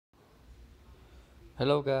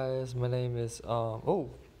Hello guys, my name is oh,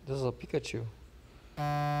 this is a Pikachu.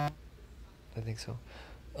 I think so.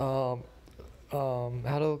 Um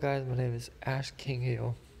Hello guys, my name is Ash King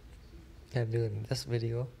Hill. I'm doing this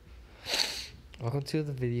video. Welcome to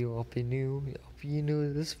the video. Hope you new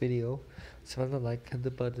to this video. Smash the like, hit the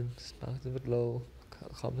button, smash it below,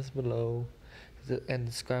 comments below, and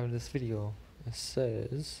describe this video. It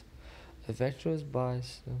says Adventures by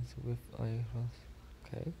Sons with iCross.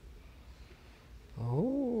 Okay.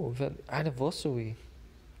 Oh, anniversary.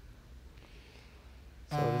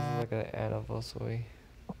 So this is like an anniversary.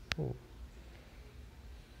 Ooh.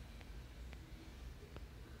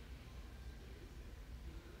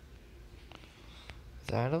 Is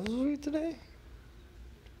it anniversary today?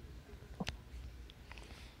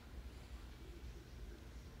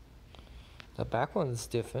 The background is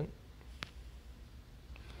different.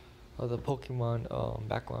 Oh, the Pokemon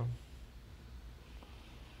background.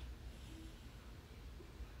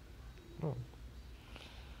 Oh.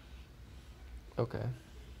 Okay.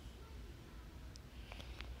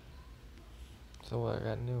 So what I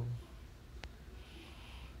got new?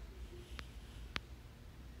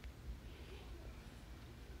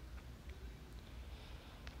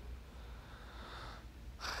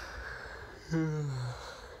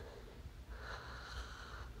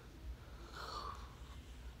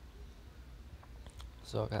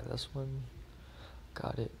 So I got this one.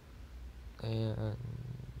 Got it. And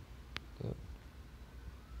yep.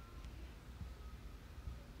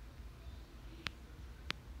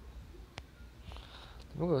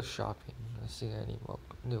 Let me go shopping. Let's see any more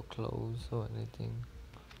new clothes or anything.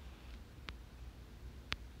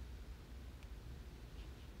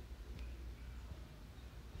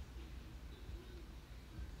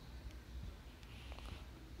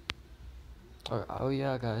 Oh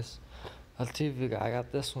yeah, guys. I'll tell you, I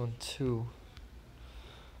got this one too.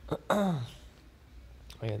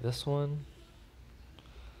 Okay, this one.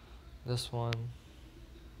 This one.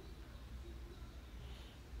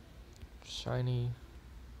 Shiny.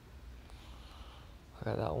 I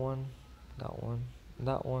got that one. That one.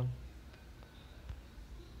 That one.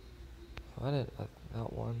 I did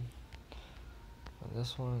that one.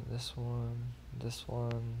 This one. This one. This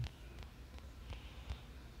one.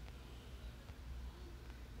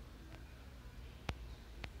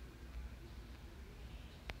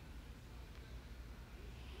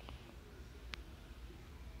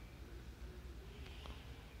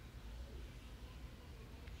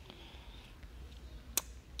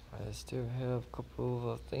 I still have a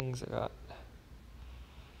couple of things I got.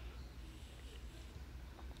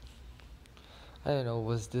 I don't know,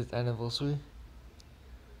 was this anniversary?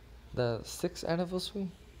 The 6th anniversary?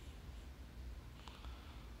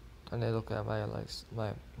 I need to look at my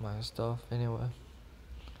my stuff anyway.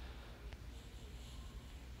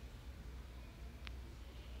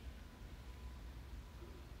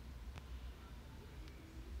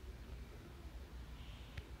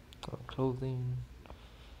 Clothing.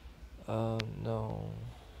 No.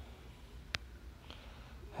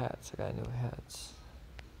 Hats, I got new hats.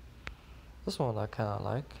 This one I kinda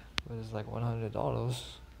like, but it's like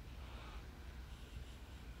 $100.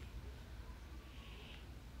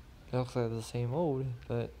 It looks like the same old,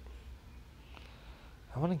 but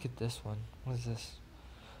I wanna get this one. What is this?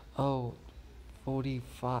 Oh,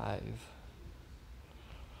 45.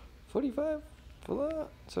 45 for that?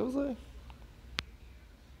 Seriously?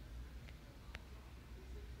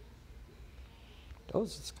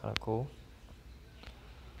 Those is kinda cool.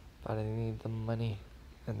 But I need the money.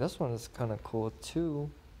 And this one is kinda cool too.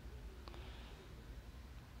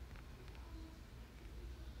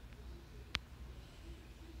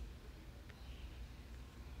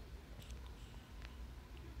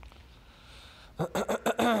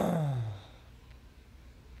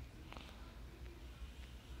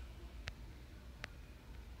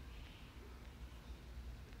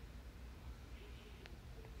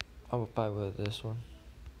 I would probably wear this one.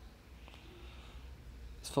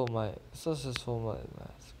 It's for my. This is for my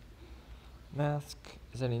mask. Mask.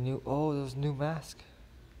 Is any new? Oh, there's new mask.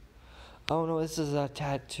 Oh no, this is a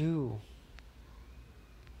tattoo.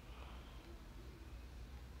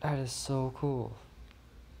 That is so cool.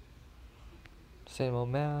 Same old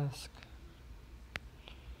mask.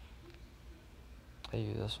 I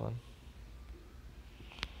use this one.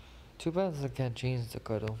 Too bad I can't change the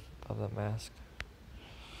color of the mask.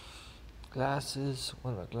 Glasses.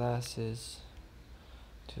 One of my glasses.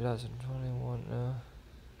 2021.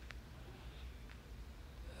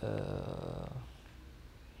 Like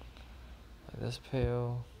this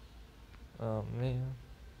pair. Oh man.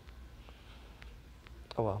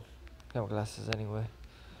 Oh well. Got my glasses anyway.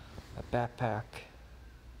 A backpack.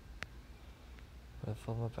 and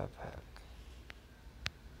fill my backpack.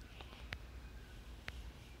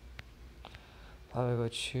 I'm gonna go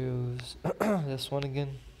choose this one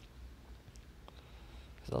again.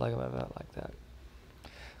 Cause I like my belt like that.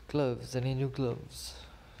 Gloves, any new gloves?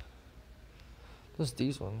 Just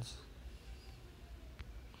these ones.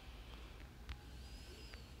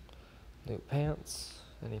 New pants,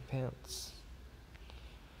 any pants?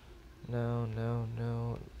 No.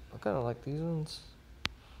 I kinda like these ones.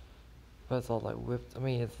 But it's all like whipped. I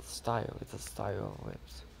mean, it's a style of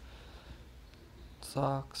whips.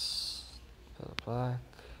 Socks, black.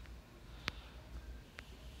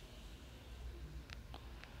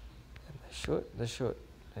 And the shirt,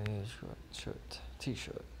 I need a shirt,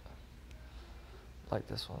 t-shirt. Like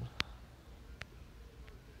this one.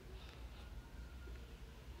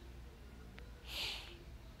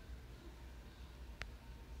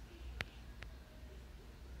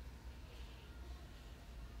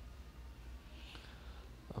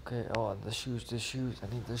 Okay, oh, the shoes,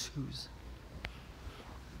 I need the shoes.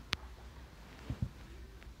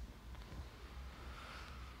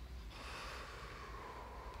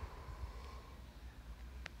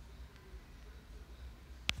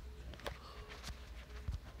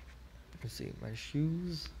 Let's see, my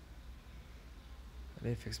shoes. I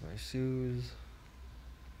need to fix my shoes.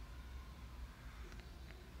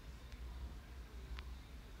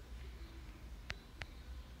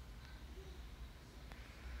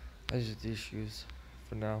 I just these shoes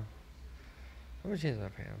for now. I'm gonna change my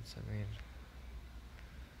pants, I mean.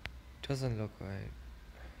 Doesn't look right.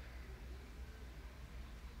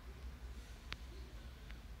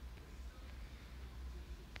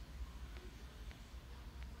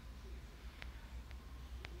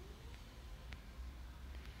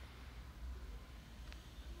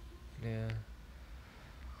 Yeah.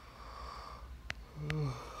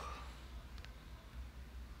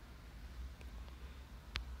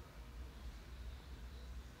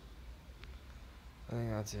 I think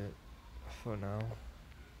that's it for now.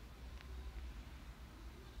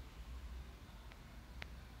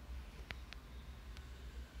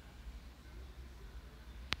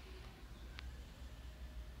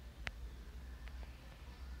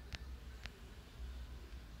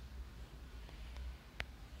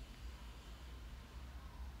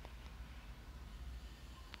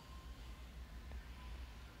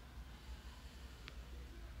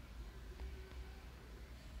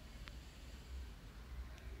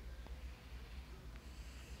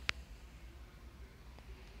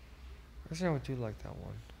 Actually, I would do like that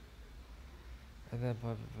one. And then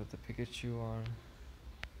probably put the Pikachu on.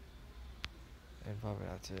 And probably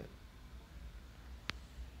that's it.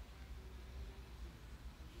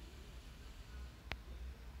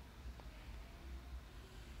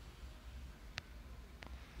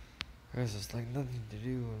 There's just like nothing to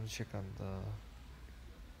do. I'm check on the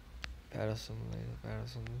Patterson later.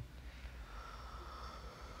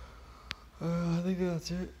 I think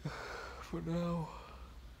that's it for now.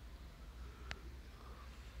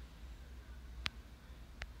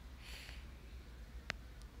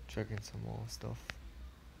 Checking some more stuff.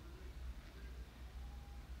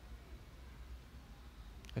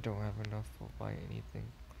 I don't have enough to buy anything.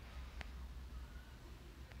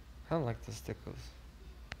 I don't like the stickers.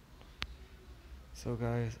 So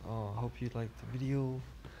guys, hope you liked the video.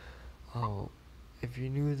 If you're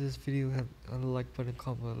new to this video, hit on the like button,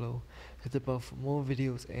 comment below, hit the bell for more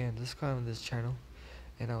videos, and subscribe to this channel.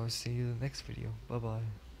 And I will see you in the next video. Bye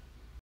bye.